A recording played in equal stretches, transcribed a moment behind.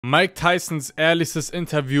Mike Tysons ehrlichstes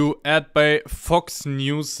Interview. Er hat bei Fox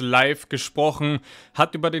News live gesprochen,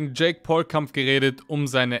 hat über den Jake Paul Kampf geredet, um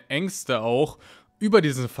seine Ängste auch, über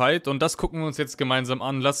diesen Fight. Und das gucken wir uns jetzt gemeinsam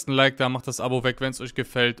an. Lasst ein Like da, macht das Abo weg, wenn es euch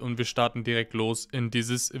gefällt. Und wir starten direkt los in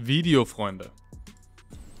dieses Video, Freunde.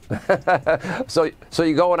 So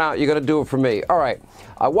you're going out, you're going to do it for me. All right.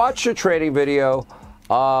 I watched your training video.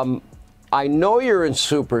 I know you're in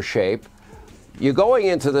super shape. You're going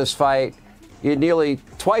into this fight. You're nearly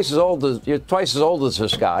twice as old as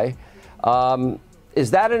this guy.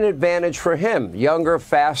 Is that an advantage for him? Younger,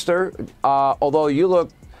 faster. Although you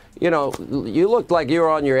look, you looked like you were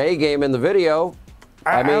on your A game in the video.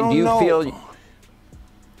 I mean, do you feel?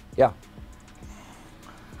 Yeah.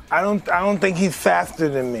 I don't think he's faster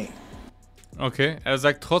than me. Okay, er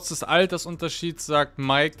sagt, trotz des Altersunterschieds sagt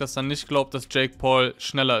Mike, dass er nicht glaubt, dass Jake Paul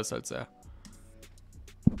schneller ist als er.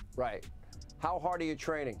 Right. How hard are you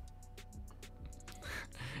training?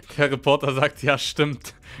 Der Reporter sagt, ja,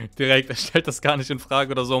 stimmt. Direkt, er stellt das gar nicht in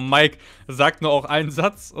Frage oder so. Mike sagt nur auch einen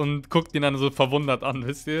Satz und guckt ihn dann so verwundert an,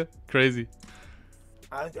 wisst ihr? Crazy.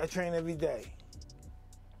 I train every day.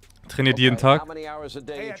 Trainiert jeden Tag? How many hours a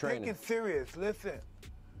day Hey, you I training? take it serious. Listen.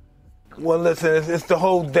 Well, listen, it's the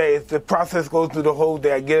whole day. The process goes through the whole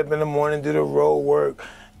day. I get up in the morning, do the road work.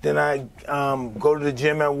 Then I go to the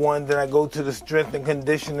gym at 1. Then I go to the strength and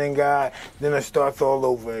conditioning guy. Then it starts all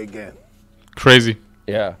over again. Crazy.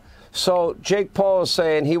 Yeah. So Jake Paul is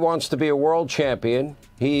saying he wants to be a world champion.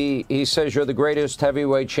 He says you're the greatest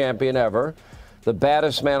heavyweight champion ever, the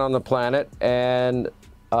baddest man on the planet, and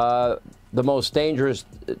the most dangerous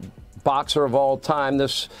boxer of all time.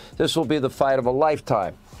 This will be the fight of a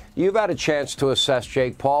lifetime. You've had a chance to assess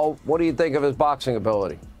Jake Paul. What do you think of his boxing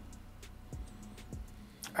ability?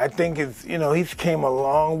 I think he's came a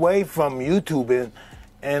long way from YouTube.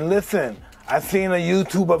 And listen, I've seen a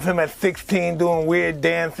YouTube of him at 16 doing weird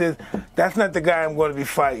dances. That's not the guy I'm going to be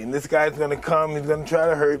fighting. This guy's going to come, he's going to try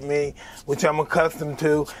to hurt me, which I'm accustomed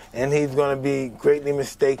to, and he's going to be greatly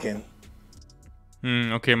mistaken.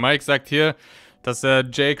 Okay, Mike sagt hier, dass er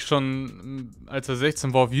Jake schon, als er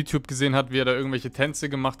 16 war, auf YouTube gesehen hat, wie er da irgendwelche Tänze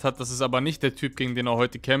gemacht hat. Das ist aber nicht der Typ, gegen den er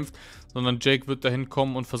heute kämpft, sondern Jake wird dahin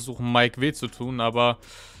kommen und versuchen, Mike weh zu tun, aber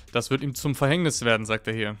das wird ihm zum Verhängnis werden, sagt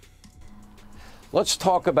er hier. Let's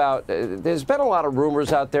talk about, there's been a lot of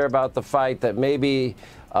rumors out there about the fight that maybe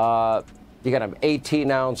you're going to have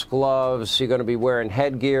 18-ounce gloves, you're going to be wearing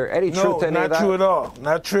headgear. Any truth to any of that? No, not true at all.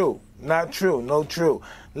 Not true. Not true. No true.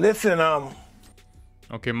 Listen,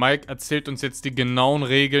 Okay, Mike erzählt uns jetzt die genauen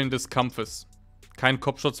Regeln des Kampfes. Kein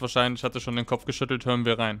Kopfschutz wahrscheinlich, hat er schon den Kopf geschüttelt, hören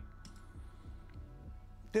wir rein.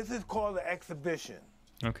 This is called an exhibition.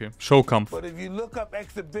 Okay, Showkampf. But if you look up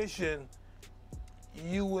exhibition,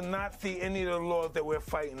 you will not see any of the laws that we're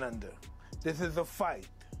fighting under. This is a fight.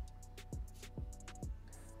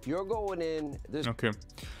 You're going in this. Okay,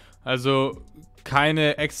 also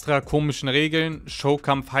keine extra komischen Regeln.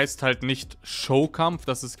 Showkampf heißt halt nicht Showkampf,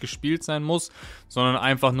 dass es gespielt sein muss, sondern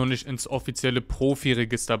einfach nur nicht ins offizielle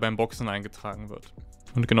Profiregister beim Boxen eingetragen wird.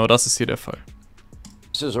 Und genau das ist hier der Fall.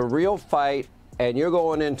 This is a real fight, and you're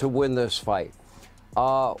going in to win this fight.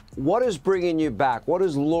 What is bringing you back? What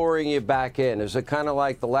is luring you back in? Is it kind of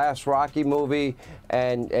like the last Rocky movie,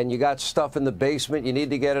 and you got stuff in the basement, you need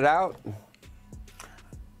to get it out?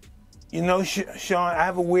 You know, Sean, I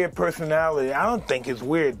have a weird personality. I don't think it's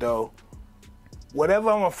weird, though. Whatever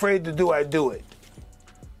I'm afraid to do, I do it.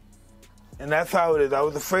 And that's how it is. I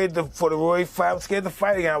was afraid for the Roy fight. I was scared to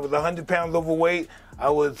fight again. I was 100 pounds overweight. I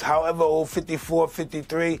was, however old, 54,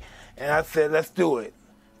 53. And I said, let's do it.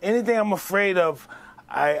 Anything I'm afraid of,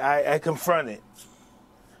 I confront it.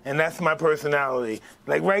 And that's my personality.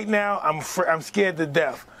 Like right now, I'm scared to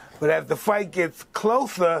death. But as the fight gets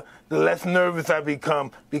closer, the less nervous I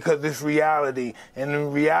become because it's reality. And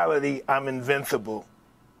in reality, I'm invincible.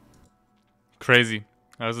 Crazy.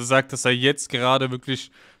 Also er sagt, dass er jetzt gerade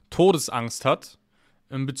wirklich Todesangst hat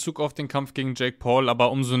in Bezug auf den Kampf gegen Jake Paul.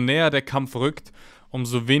 Aber umso näher der Kampf rückt,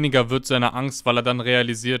 umso weniger wird seine Angst, weil er dann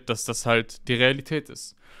realisiert, dass das halt die Realität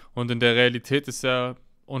ist. Und in der Realität ist er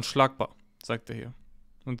unschlagbar, sagt er hier.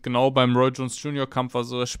 Und genau beim Roy Jones Jr. Kampf,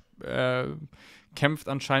 also er kämpft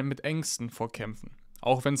anscheinend mit Ängsten vor Kämpfen.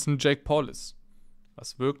 Auch wenn es ein Jake Paul ist.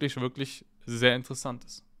 Was wirklich, wirklich sehr interessant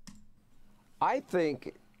ist. I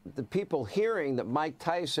think the people hearing that Mike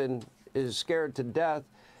Tyson is scared to death,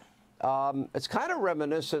 it's kind of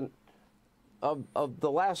reminiscent of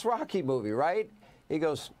the last Rocky movie, right? He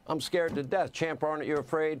goes, I'm scared to death. Champ, aren't you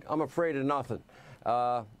afraid? I'm afraid of nothing.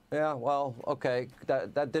 Yeah, well, okay,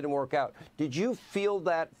 that didn't work out. Did you feel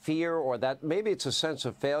that fear, or that maybe it's a sense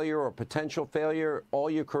of failure or potential failure all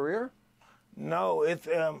your career? No, it's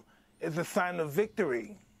a sign of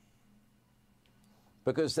victory.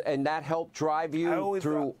 And that helped drive you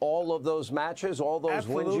through all of those matches, all those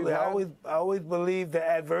wins you had? I always believe that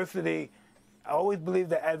adversity. I always believe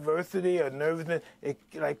that adversity or nervousness, it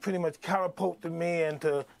like pretty much catapulted me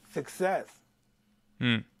into success.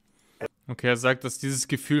 Okay, er sagt, dass dieses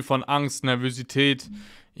Gefühl von Angst, Nervosität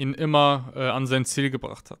ihn immer an sein Ziel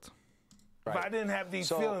gebracht hat. If I didn't have these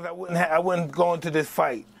feelings, I wouldn't go into this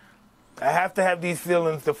fight. I have to have these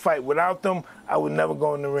feelings to fight. Without them, I would never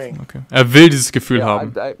go in the ring. Okay. Er will dieses Gefühl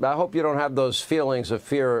haben. I hope you don't have those feelings of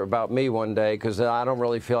fear about me one day, because I don't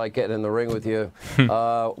really feel like getting in the ring with you.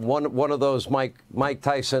 One of those Mike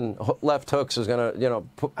Tyson left hooks is gonna,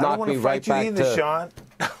 knock me right back to. I don't want to fight you either, Sean.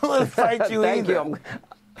 I don't want to fight you either. You.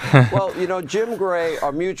 Well, Jim Gray,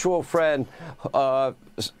 our mutual friend,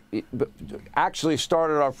 actually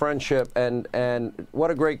started our friendship, and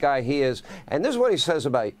what a great guy he is. And this is what he says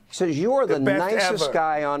about you. He says, you are the nicest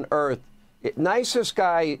guy on earth. Nicest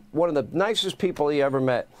guy, one of the nicest people he ever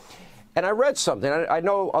met. And I read something. I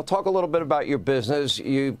know I'll talk a little bit about your business.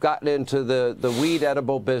 You've gotten into the weed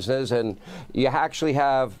edible business, and you actually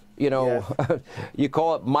have, you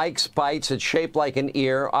call it Mike's Bites. It's shaped like an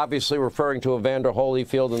ear, obviously referring to Evander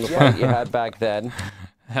Holyfield in the fight you had back then.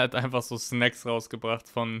 Er hat einfach so Snacks rausgebracht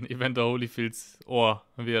von Evander Holyfields Ohr,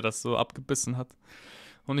 wie er das so abgebissen hat.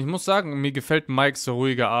 Und ich muss sagen, mir gefällt Mikes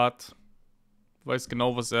ruhige Art. Weiß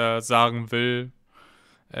genau, was er sagen will.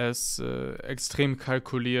 Er ist extrem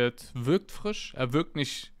kalkuliert, wirkt frisch. Er wirkt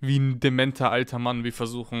nicht wie ein dementer alter Mann, wie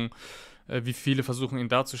viele versuchen ihn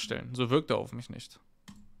darzustellen. So wirkt er auf mich nicht.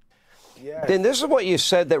 Then this is what you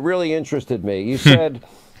said that really interested me. You said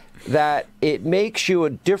that it makes you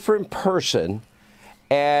a different person,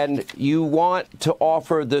 and you want to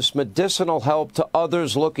offer this medicinal help to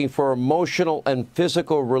others looking for emotional and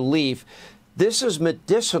physical relief. This is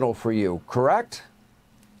medicinal for you, correct?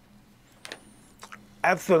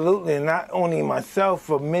 Absolutely, and not only myself,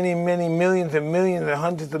 for many, many millions and millions and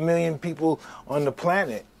hundreds of million people on the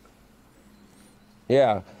planet.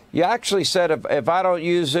 Yeah, you actually said if I don't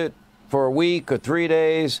use it for a week or 3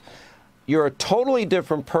 days, you're a totally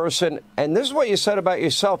different person. And this is what you said about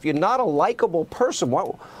yourself. You're not a likable person.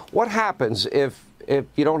 What happens if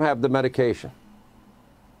you don't have the medication?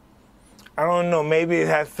 I don't know. Maybe it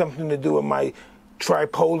has something to do with my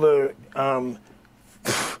tripolar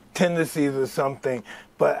tendencies or something.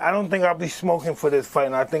 But I don't think I'll be smoking for this fight.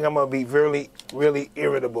 And I think I'm going to be really, really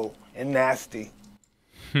irritable and nasty.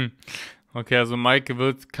 Okay, also Mike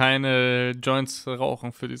wird keine Joints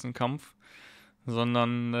rauchen für diesen Kampf,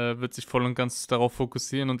 sondern wird sich voll und ganz darauf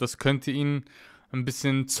fokussieren, und das könnte ihn ein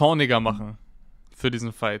bisschen zorniger machen für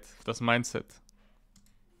diesen Fight, das Mindset.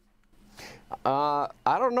 I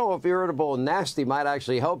don't know if irritable and nasty might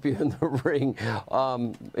actually help you in the ring.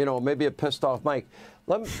 Maybe a pissed off Mike.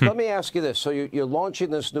 Let me ask you this. So you're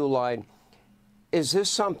launching this new line. Is this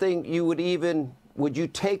something would you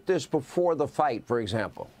take this before the fight, for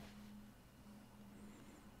example?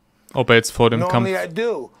 Ob jetzt vor dem Kampf. Normally I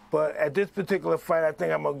do, but at this particular fight, I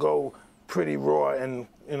think I'm gonna go pretty raw and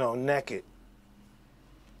naked.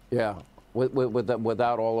 Yeah,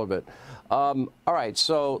 without all of it. All right,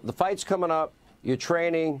 so the fight's coming up. You're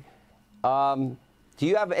training. Do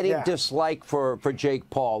you have any dislike for Jake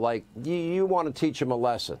Paul? Like you want to teach him a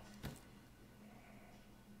lesson?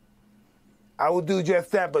 I will do just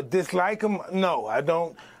that, but dislike him? No, I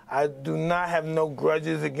don't. I do not have no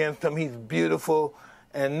grudges against him. He's beautiful.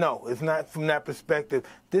 And no, it's not from that perspective.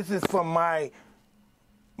 This is from my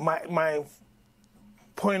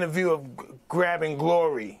point of view of grabbing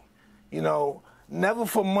glory. Never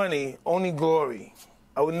for money, only glory.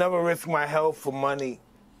 I would never risk my health for money.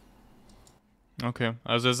 Okay,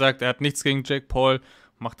 also er sagt, er hat nichts gegen Jake Paul,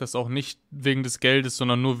 macht das auch nicht wegen des Geldes,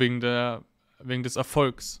 sondern nur wegen des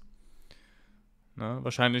Erfolgs. Ne?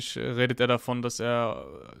 Wahrscheinlich redet er davon, dass er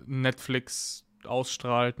Netflix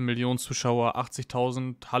ausstrahlt, Millionen Zuschauer,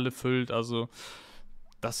 80.000, Halle füllt, also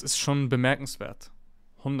das ist schon bemerkenswert.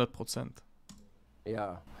 100%.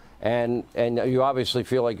 Yeah, and you obviously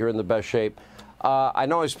feel like you're in the best shape. I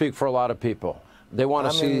know I speak for a lot of people. They want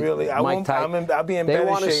to see Mike Tyson. They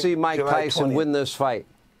want to see Mike Tyson win this fight,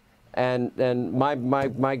 and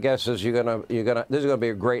my guess is you're gonna. This is gonna be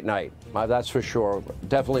a great night. That's for sure.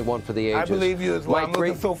 Definitely one for the ages. I believe you as well. I'm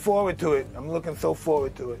looking so forward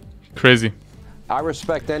to it. Crazy. I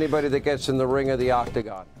respect anybody that gets in the ring of the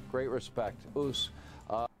octagon. Great respect.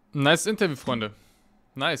 Nice Interview, Freunde.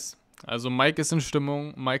 Nice. Also Mike ist in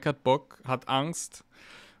Stimmung, Mike hat Bock, hat Angst,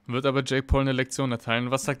 wird aber Jake Paul eine Lektion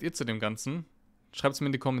erteilen. Was sagt ihr zu dem Ganzen? Schreibt es mir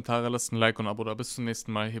in die Kommentare, lasst ein Like und ein Abo da. Bis zum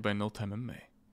nächsten Mal hier bei NoTimeMMA.